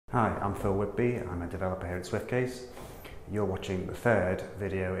Hi, I'm Phil Whitby. I'm a developer here at SwiftCase. You're watching the third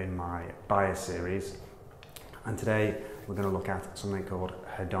video in my bias series, and today we're going to look at something called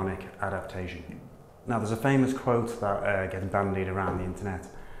hedonic adaptation. Now, there's a famous quote that gets bandied around the internet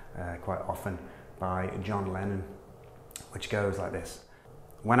quite often by John Lennon, which goes like this: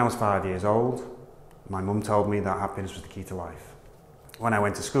 "When I was 5 years old, my mum told me that happiness was the key to life. When I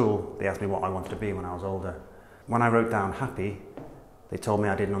went to school, they asked me what I wanted to be when I was older. When I wrote down happy, they told me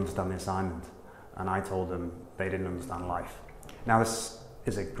I didn't understand the assignment, and I told them they didn't understand life." Now, this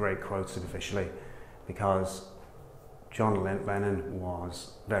is a great quote superficially because John Lennon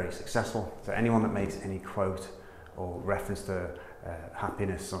was very successful. So anyone that makes any quote or reference to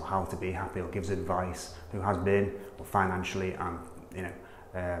happiness or how to be happy or gives advice who has been, or financially and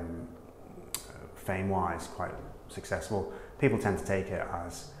fame-wise, quite successful, people tend to take it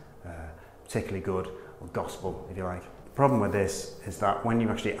as particularly good or gospel, if you like. The problem with this is that when you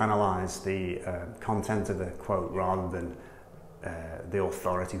actually analyse the content of the quote rather than the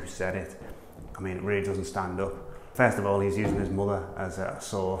authority who said it, I mean, it really doesn't stand up. First of all, he's using his mother as a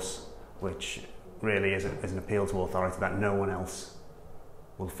source, which really is an appeal to authority that no one else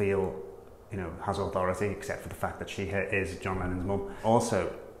will feel, has authority, except for the fact that she is John Lennon's mum.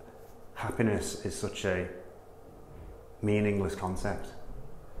 Also, happiness is such a meaningless concept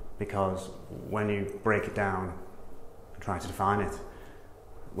because when you break it down, try to define it,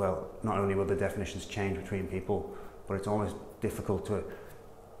 well, not only will the definitions change between people, but it's almost difficult to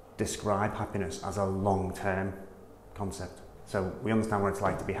describe happiness as a long-term concept. So we understand what it's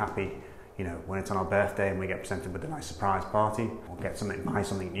like to be happy, when it's on our birthday and we get presented with a nice surprise party, or buy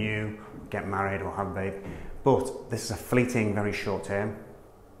something new, get married or have a baby. But this is a fleeting, very short-term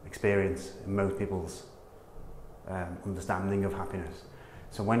experience in most people's understanding of happiness.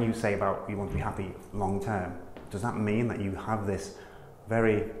 So when you say about you want to be happy long-term, does that mean that you have this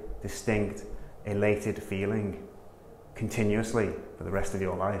very distinct, elated feeling continuously for the rest of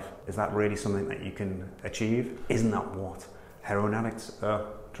your life? Is that really something that you can achieve? Isn't that what heroin addicts are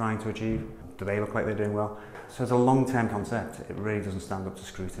trying to achieve? Do they look like they're doing well? So it's a long-term concept. It really doesn't stand up to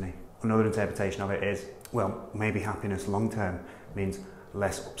scrutiny. Another interpretation of it is, well, maybe happiness long-term means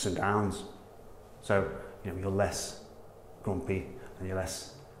less ups and downs. So, you're less grumpy and you're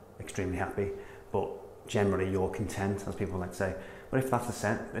less extremely happy, but generally you're content, as people like to say. But if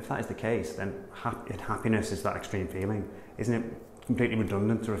that is the case, then happiness is that extreme feeling. Isn't it completely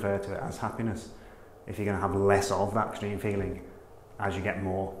redundant to refer to it as happiness if you're going to have less of that extreme feeling as you get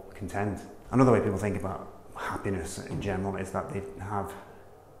more content? Another way people think about happiness in general is that they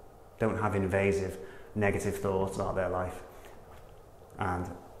don't have invasive negative thoughts about their life, and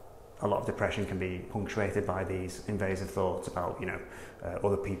a lot of depression can be punctuated by these invasive thoughts about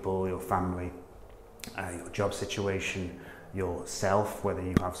other people, your family, your job situation, yourself, whether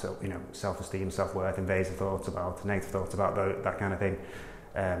you have self-esteem, self-worth. Invasive thoughts about, negative thoughts about that kind of thing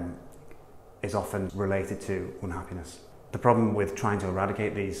is often related to unhappiness. The problem with trying to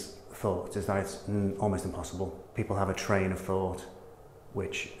eradicate these thoughts is that it's almost impossible. People have a train of thought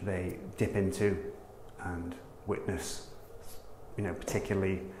which they dip into and witness,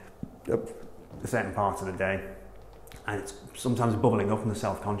 particularly a certain part of the day, and it's sometimes bubbling up in the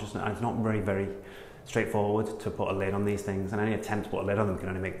self-consciousness, and it's not very, very straightforward to put a lid on these things, and any attempt to put a lid on them can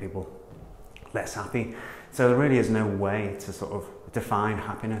only make people less happy. So there really is no way to sort of define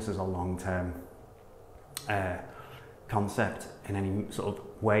happiness as a long-term concept in any sort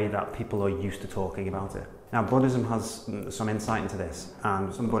of way that people are used to talking about it. Now, Buddhism has some insight into this,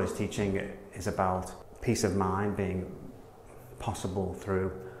 and some Buddhist teaching is about peace of mind being possible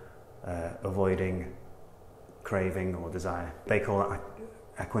through avoiding craving or desire. They call it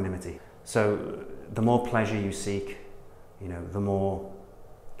equanimity. So the more pleasure you seek, the more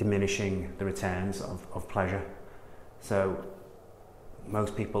diminishing the returns of pleasure. So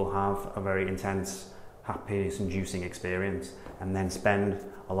most people have a very intense happiness-inducing experience and then spend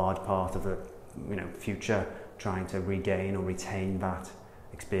a large part of the future trying to regain or retain that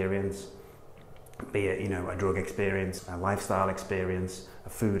experience, be it a drug experience, a lifestyle experience, a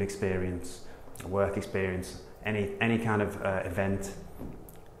food experience, a work experience, any kind of event,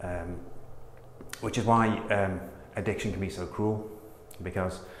 which is why addiction can be so cruel,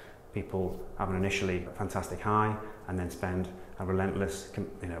 because people have an initially fantastic high and then spend a relentless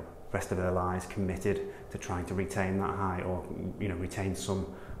rest of their lives committed to trying to retain that high, or retain some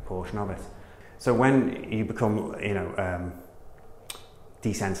portion of it. So when you become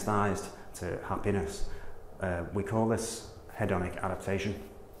desensitized to happiness, we call this hedonic adaptation.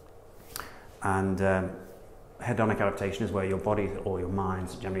 And hedonic adaptation is where your body or your mind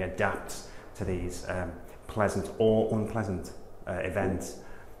generally adapts to these pleasant or unpleasant events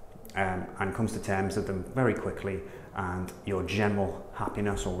and comes to terms with them very quickly, and your general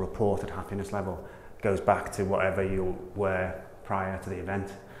happiness or reported happiness level goes back to whatever you were prior to the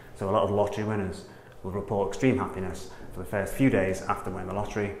event. So a lot of lottery winners will report extreme happiness for the first few days after winning the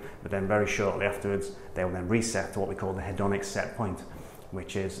lottery, but then very shortly afterwards they will then reset to what we call the hedonic set point,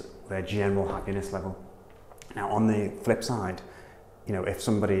 which is their general happiness level. Now on the flip side, you know, if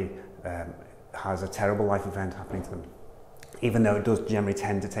somebody has a terrible life event happening to them, even though it does generally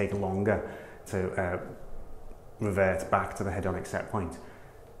tend to take longer to revert back to the hedonic set point,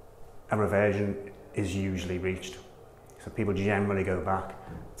 a reversion is usually reached. So people generally go back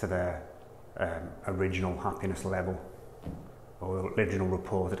to their original happiness level, or original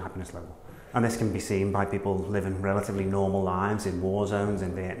reported happiness level. And this can be seen by people living relatively normal lives in war zones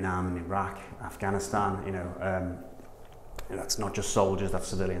in Vietnam and Iraq, Afghanistan. You know, that's not just soldiers, that's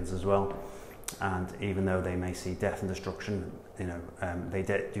civilians as well. And even though they may see death and destruction, you know, they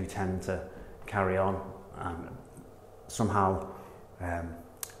do tend to carry on and somehow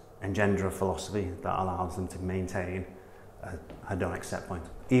engender a philosophy that allows them to maintain a hedonic set point.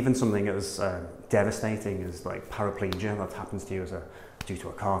 Even something as devastating as like paraplegia that happens to you due to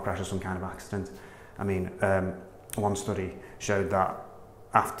a car crash or some kind of accident. I mean, one study showed that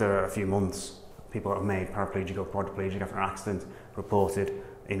after a few months, people that have made paraplegic or quadriplegic after an accident reported,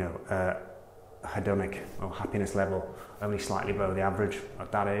 you know, hedonic or happiness level only slightly below the average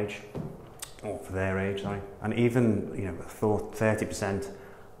at that age, or for their age, sorry. And even, you know, 30%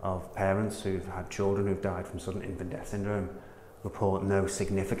 of parents who've had children who've died from sudden infant death syndrome report no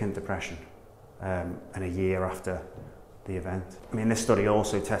significant depression in a year after the event. I mean, this study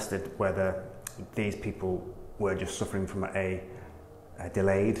also tested whether these people were just suffering from a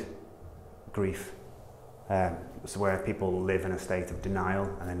delayed grief, so where people live in a state of denial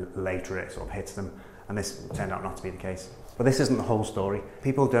and then later it sort of hits them, and this turned out not to be the case. But this isn't the whole story.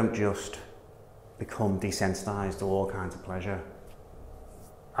 People don't just become desensitized to all kinds of pleasure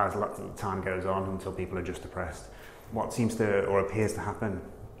as time goes on until people are just depressed. What seems to, or appears to happen,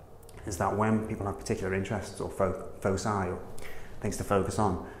 is that when people have particular interests or foci or things to focus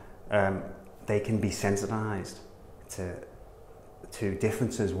on, they can be sensitized to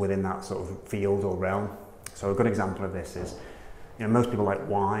differences within that sort of field or realm. So a good example of this is, you know, most people like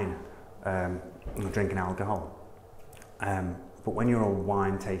wine, drinking alcohol, but when you're a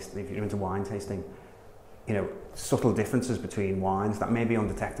wine taster, if you're into wine tasting, you know, subtle differences between wines that may be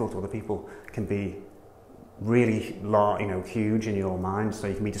undetectable to other people can be really huge in your mind. So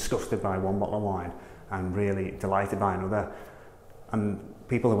you can be disgusted by one bottle of wine and really delighted by another. And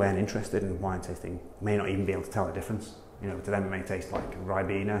people who aren't interested in wine tasting may not even be able to tell the difference. You know, to them it may taste like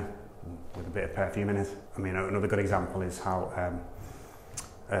Ribena with a bit of perfume in it. I mean, another good example is how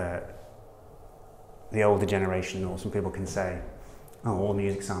the older generation, or some people can say, oh, all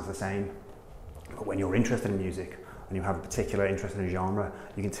music sounds the same. But when you're interested in music and you have a particular interest in a genre,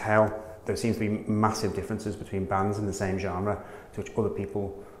 you can tell there seems to be massive differences between bands in the same genre to which other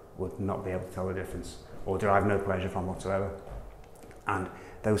people would not be able to tell the difference or derive no pleasure from whatsoever. And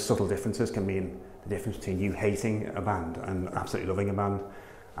those subtle differences can mean the difference between you hating a band and absolutely loving a band.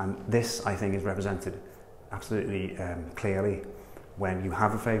 And this, I think, is represented absolutely clearly when you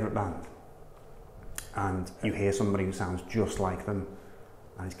have a favourite band and you hear somebody who sounds just like them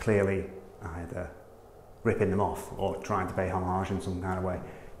and is clearly either ripping them off or trying to pay homage in some kind of way.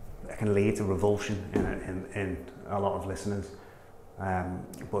 It can lead to revulsion in a lot of listeners.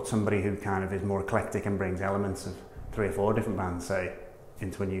 But somebody who kind of is more eclectic and brings elements of 3 or 4 different bands, say,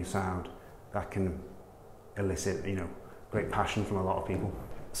 into a new sound, that can elicit, you know, great passion from a lot of people.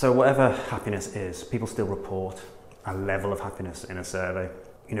 So whatever happiness is, people still report a level of happiness in a survey.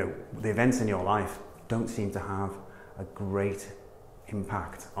 You know, the events in your life don't seem to have a great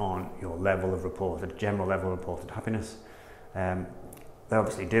impact on your level of reported, general level of reported happiness. They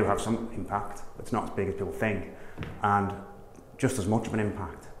obviously do have some impact, but it's not as big as people think. And just as much of an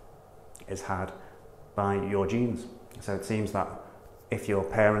impact is had by your genes. So it seems that if your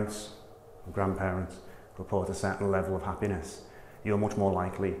parents or grandparents report a certain level of happiness, you're much more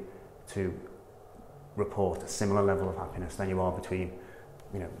likely to report a similar level of happiness than you are between,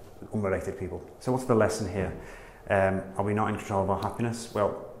 you know, unrelated people. So what's the lesson here? Are we not in control of our happiness?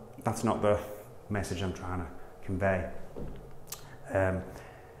 Well, that's not the message I'm trying to convey.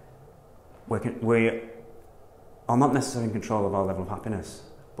 We are not necessarily in control of our level of happiness,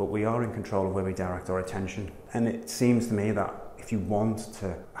 but we are in control of where we direct our attention. And it seems to me that if you want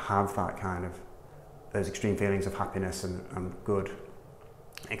to have that kind of, those extreme feelings of happiness and good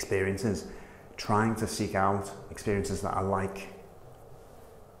experiences, trying to seek out experiences that are like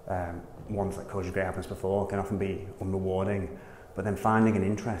ones that caused you great happiness before can often be unrewarding but then finding an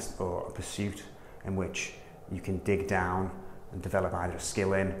interest or a pursuit in which you can dig down and develop either a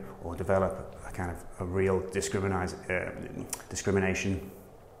skill in or develop a kind of a real discrimination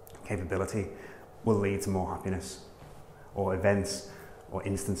capability will lead to more happiness, or events or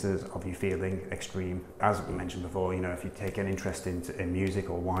instances of you feeling extreme. As we mentioned before, if you take an interest in music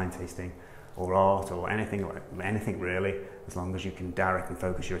or wine tasting or art or anything really, as long as you can direct and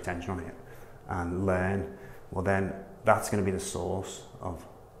focus your attention on it and learn, well then that's going to be the source of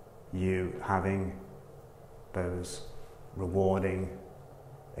you having those rewarding,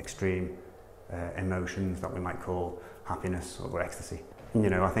 extreme emotions that we might call happiness or ecstasy.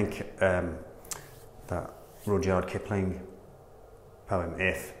 I think that Rudyard Kipling poem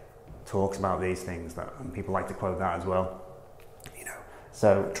If talks about these things, and people like to quote that as well.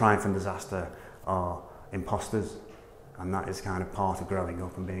 So triumph and disaster are imposters, and that is kind of part of growing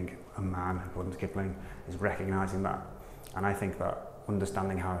up and being a man, according to Kipling, is recognising that. And I think that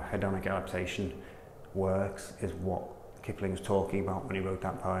understanding how hedonic adaptation works is what Kipling was talking about when he wrote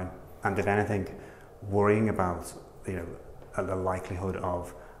that poem. And if anything, worrying about the likelihood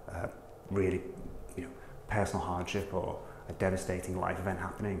of really personal hardship or a devastating life event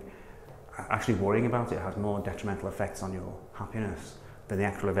happening, actually worrying about it has more detrimental effects on your happiness than the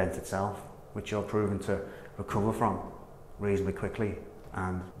actual event itself, which you're proven to recover from reasonably quickly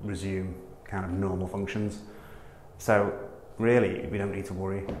and resume kind of normal functions. So really, we don't need to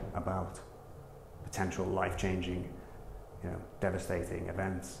worry about potential life-changing, devastating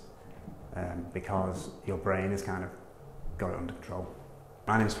events because your brain has kind of got it under control.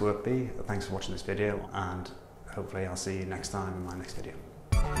 My name is SwiftCase. Thanks for watching this video, and hopefully I'll see you next time in my next video.